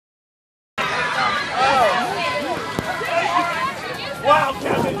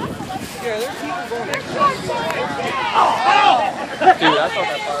Dude, I thought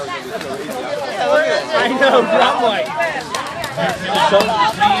that fire was going to be so easy. I know, I'm like...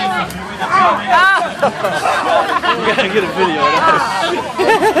 We gotta get a video of that.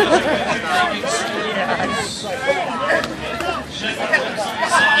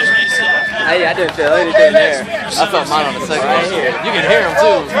 Hey, I didn't feel anything there. I felt mine on the second right here. You can hear him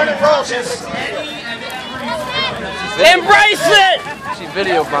too. Embrace it! She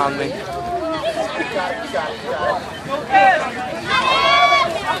video bombed me.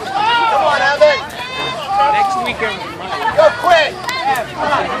 Come on, Evan. Next weekend. Go quick.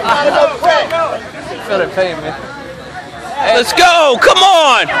 Gotta go quick. Feel that pain, man. Let's go! Come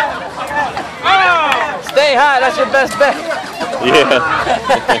on! Stay high, that's your best bet. Yeah.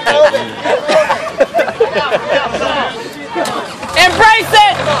 Embrace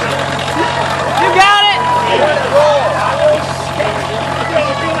it! You got it!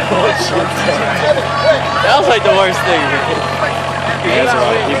 That was like the worst thing, man. That's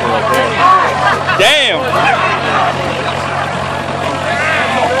right, people like that. Damn!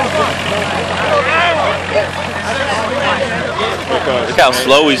 Look how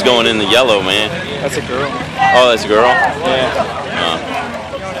slow he's going in the yellow, man. That's a girl. Oh, that's a girl? Yeah. Oh.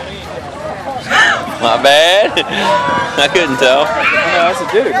 My bad. I couldn't tell. No, that's a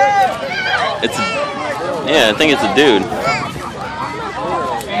dude. It's a, yeah, I think it's a dude.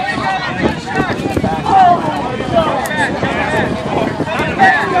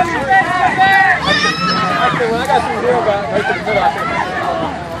 Actually, when I got through here, I got right to the middle. I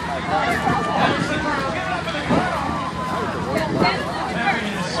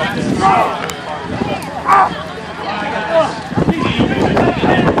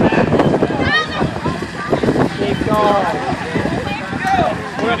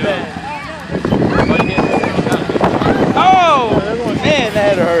think. Oh! Man, that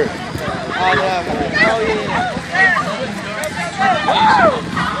had to hurt.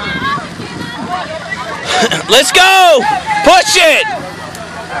 Let's go! Push it!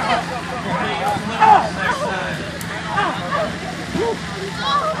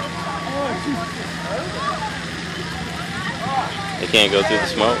 They can't go through the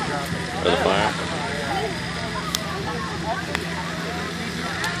smoke or the fire.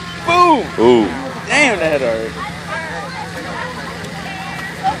 Boom! Ooh. Damn, that had to hurt.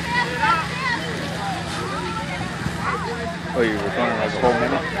 Oh, you were recording like a whole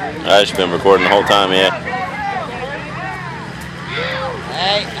minute? I've just been recording the whole time, yeah.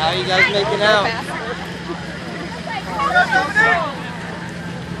 Hey, how you guys making out?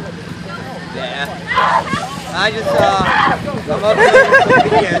 Yeah. I just I'm uploading some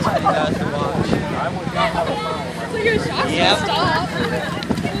videos for you guys to watch. So you're shocked Yep. to stop.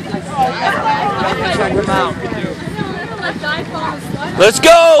 Check them out. Let's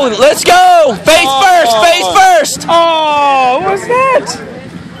go! Let's go! Face first! Face first! Oh, what was that?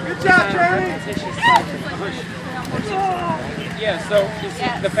 Good job, Jeremy. Yeah, so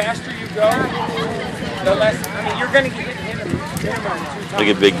the faster you go, the less. I mean, you're going to get hit him 2 times. Look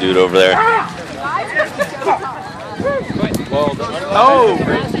at big dude over there. Oh!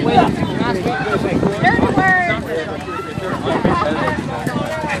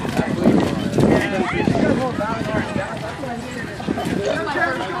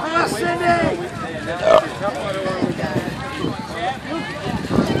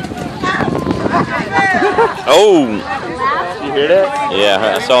 Oh! You hear that?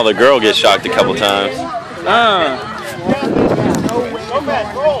 Yeah, I saw the girl get shocked a couple times.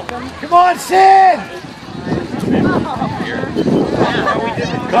 Come on, Sid!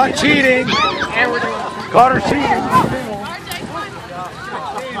 Caught cheating. Caught her cheating.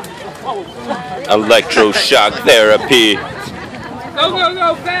 Electroshock therapy. Go, go,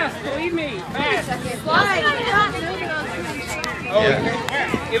 go, fast. Believe me, fast. Oh,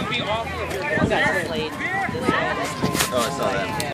 it would be awful if you're